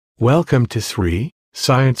Welcome to Sri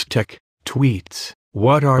Science Tech Tweets.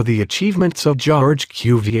 What are the achievements of George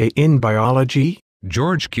Cuvier in biology?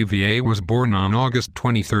 George Cuvier was born on August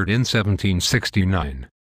 23 in 1769.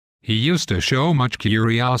 He used to show much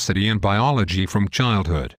curiosity in biology from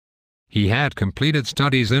childhood. He had completed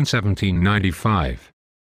studies in 1795.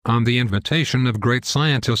 On the invitation of great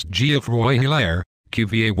scientist Geoffroy Hilaire,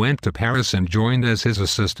 Cuvier went to Paris and joined as his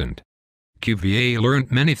assistant. Cuvier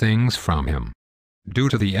learned many things from him. Due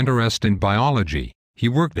to the interest in biology, he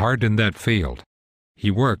worked hard in that field.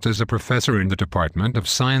 He worked as a professor in the Department of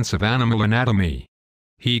Science of Animal Anatomy.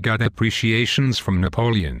 He got appreciations from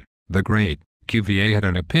Napoleon the Great. Cuvier had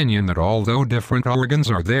an opinion that although different organs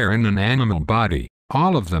are there in an animal body,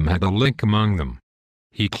 all of them had a link among them.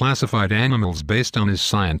 He classified animals based on his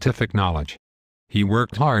scientific knowledge. He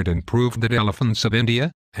worked hard and proved that elephants of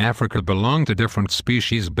India, Africa belong to different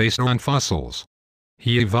species based on fossils.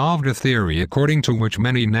 He evolved a theory according to which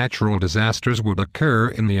many natural disasters would occur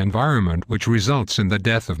in the environment, which results in the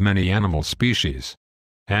death of many animal species.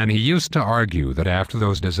 And he used to argue that after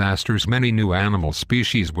those disasters many new animal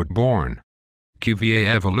species would born. Cuvier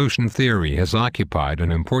evolution theory has occupied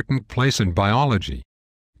an important place in biology.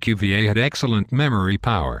 Cuvier had excellent memory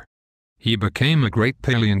power. He became a great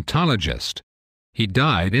paleontologist. He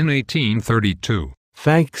died in 1832.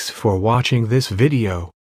 Thanks for watching this video.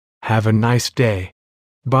 Have a nice day.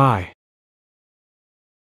 Bye.